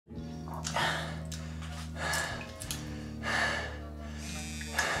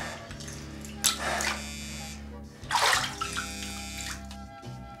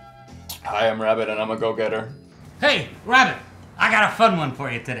Hi, I'm Rabbit, and I'm a go-getter. Hey, Rabbit, I got a fun one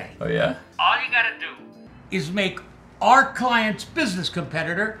for you today. Oh, yeah? All you gotta do is make our client's business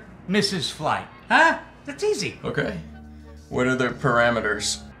competitor miss his flight. Huh? That's easy. Okay. What are the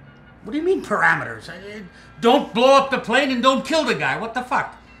parameters? What do you mean parameters? Don't blow up the plane and don't kill the guy. What the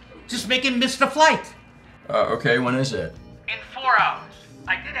fuck? Just make him miss the flight. Okay, when is it? In 4 hours.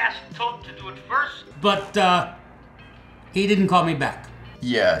 I did ask Toad to do it first, but he didn't call me back.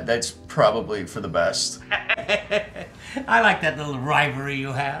 Yeah, that's probably for the best. I like that little rivalry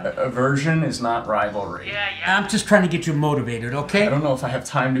you have. Aversion is not rivalry. Yeah. I'm just trying to get you motivated, okay? I don't know if I have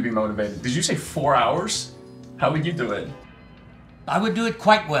time to be motivated. Did you say 4 hours? How would you do it? I would do it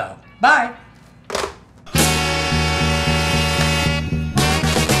quite well. Bye.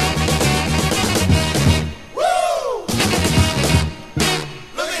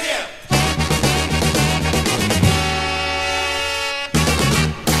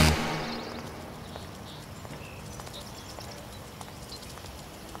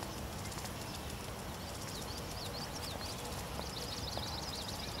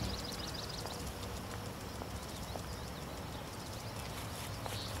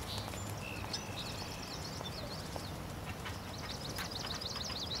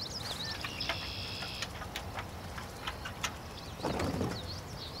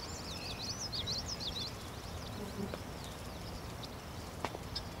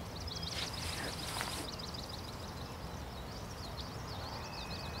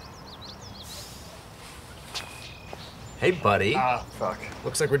 Hey, buddy. Fuck.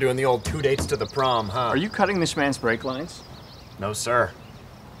 Looks like we're doing the old 2 dates to the prom, huh? Are you cutting this man's brake lines? No, sir.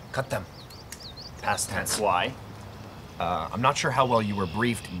 Cut them. Past tense. Why? I'm not sure how well you were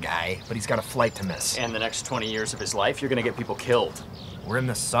briefed, guy, but he's got a flight to miss. And the next 20 years of his life, you're gonna get people killed. We're in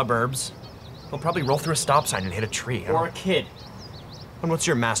the suburbs. He'll probably roll through a stop sign and hit a tree. Or a kid. And what's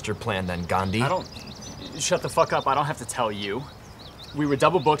your master plan then, Gandhi? I don't... Shut the fuck up, I don't have to tell you. We were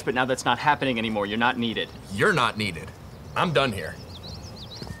double booked, but now that's not happening anymore. You're not needed. You're not needed. I'm done here.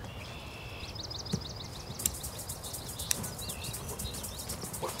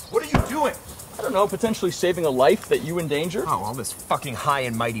 What are you doing? I don't know, potentially saving a life that you endanger? Oh, all this fucking high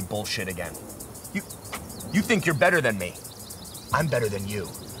and mighty bullshit again. You think you're better than me. I'm better than you.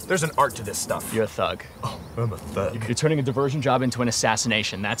 There's an art to this stuff. You're a thug. Oh, I'm a thug. You're turning a diversion job into an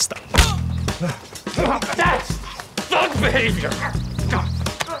assassination. That's the... That's thug behavior!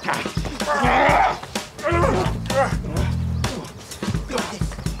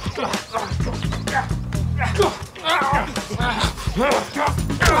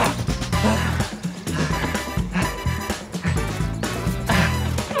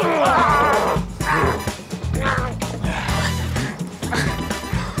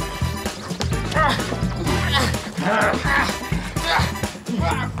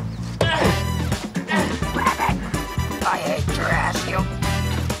 I hate to ask you.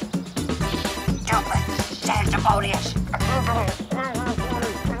 Stupid, sanctimonious.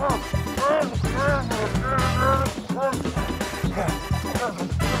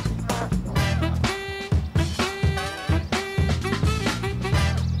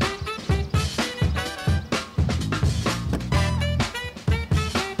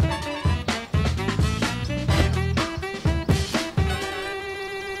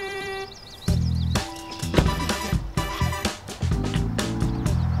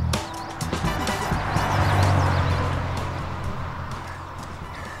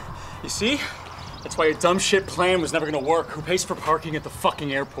 See? That's why your dumb shit plan was never gonna work. Who pays for parking at the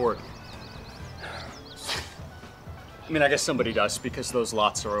fucking airport? I mean, I guess somebody does, because those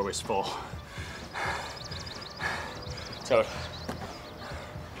lots are always full. So...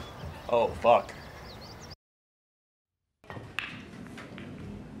 Oh, fuck.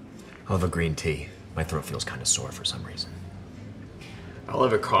 I'll have a green tea. My throat feels kind of sore for some reason. I'll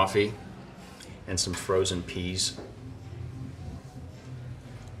have a coffee and some frozen peas.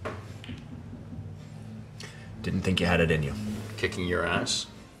 Didn't think you had it in you. Kicking your ass?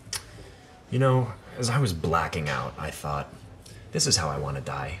 You know, as I was blacking out, I thought, this is how I want to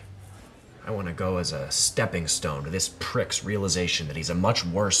die. I want to go as a stepping stone to this prick's realization that he's a much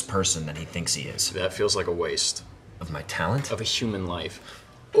worse person than he thinks he is. That feels like a waste. Of my talent? Of a human life.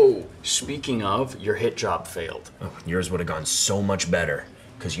 Oh, speaking of, your hit job failed. Oh, yours would have gone so much better,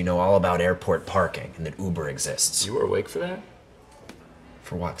 because you know all about airport parking and that Uber exists. You were awake for that?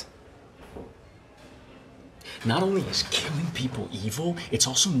 For what? Not only is killing people evil, it's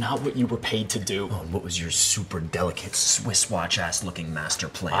also not what you were paid to do. Oh, and what was your super delicate Swiss watch ass looking master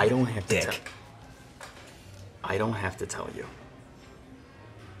plan? I don't have to Dick. I don't have to tell you.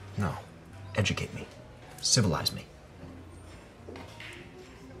 No. Educate me. Civilize me.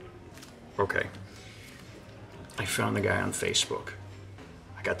 Okay. I found the guy on Facebook.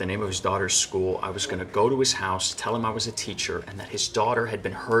 I got the name of his daughter's school. I was gonna go to his house, tell him I was a teacher, and that his daughter had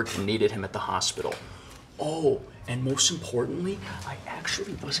been hurt and needed him at the hospital. Oh, and most importantly, I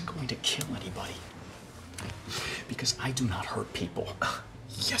actually wasn't going to kill anybody. Because I do not hurt people.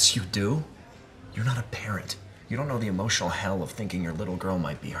 Yes, you do. You're not a parent. You don't know the emotional hell of thinking your little girl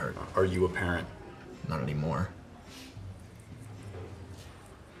might be hurt. Are you a parent? Not anymore.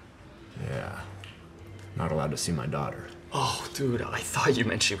 Yeah. Not allowed to see my daughter. Oh, dude, I thought you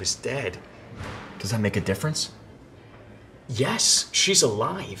meant she was dead. Does that make a difference? Yes, she's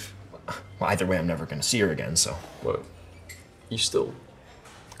alive. Well, either way, I'm never gonna see her again, so. Well, you still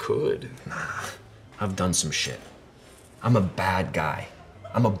could. I've done some shit. I'm a bad guy.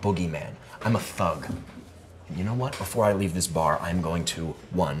 I'm a boogeyman. I'm a thug. And you know what? Before I leave this bar, I'm going to,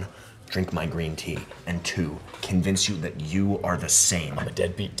 1, drink my green tea, and 2, convince you that you are the same. I'm a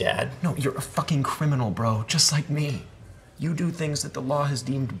deadbeat dad. No, you're a fucking criminal, bro, just like me. You do things that the law has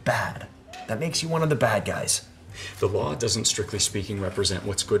deemed bad. That makes you one of the bad guys. The law doesn't, strictly speaking, represent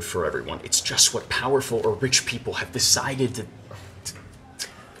what's good for everyone. It's just what powerful or rich people have decided to...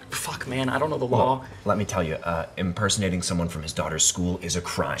 Fuck, man, I don't know the law. Well, let me tell you, impersonating someone from his daughter's school is a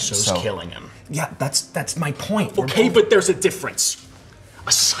crime. So's killing him. Yeah, that's my point. Okay, but there's a difference.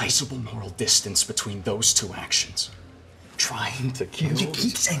 A sizable moral distance between those two actions. Trying to kill... You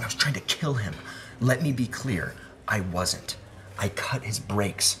keep saying I was trying to kill him. Let me be clear. I wasn't. I cut his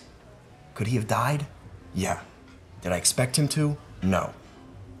brakes. Could he have died? Yeah. Did I expect him to? No.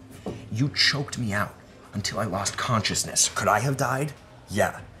 You choked me out until I lost consciousness. Could I have died?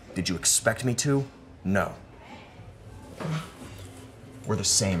 Yeah. Did you expect me to? No. We're the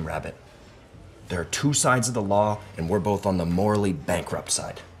same, Rabbit. There are two sides of the law, and we're both on the morally bankrupt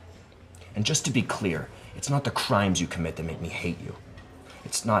side. And just to be clear, it's not the crimes you commit that make me hate you.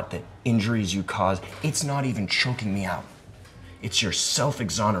 It's not the injuries you cause. It's not even choking me out. It's your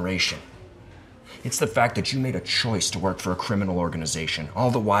self-exoneration. It's the fact that you made a choice to work for a criminal organization,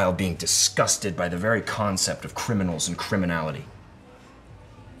 all the while being disgusted by the very concept of criminals and criminality.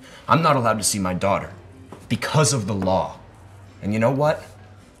 I'm not allowed to see my daughter because of the law. And you know what?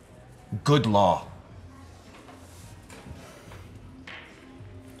 Good law.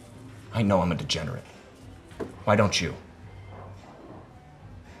 I know I'm a degenerate. Why don't you?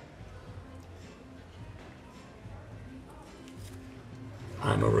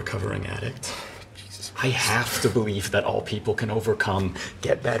 I'm a recovering addict. I have to believe that all people can overcome,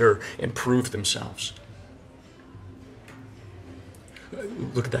 get better, improve themselves.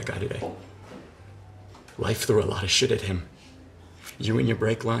 Look at that guy today. Life threw a lot of shit at him. You and your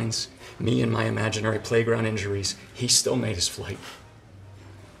brake lines, me and my imaginary playground injuries. He still made his flight.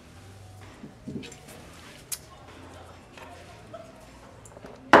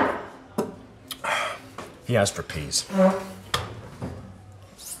 He asked for peas.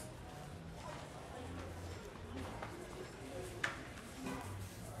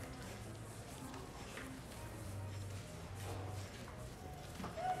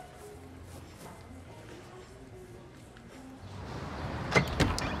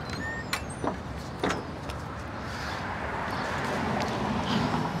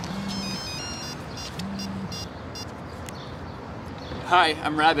 Hi,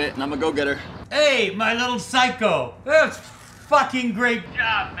 I'm Rabbit, and I'm a go-getter. Hey, my little psycho. That's fucking great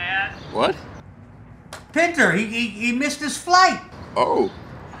job, man. What? Pinter, he missed his flight. Oh.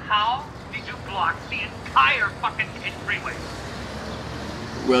 How did you block the entire fucking entryway?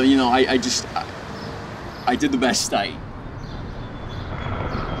 Well, you know, I did the best I...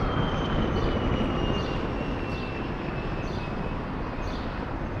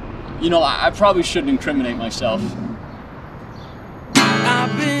 You know, I probably shouldn't incriminate myself.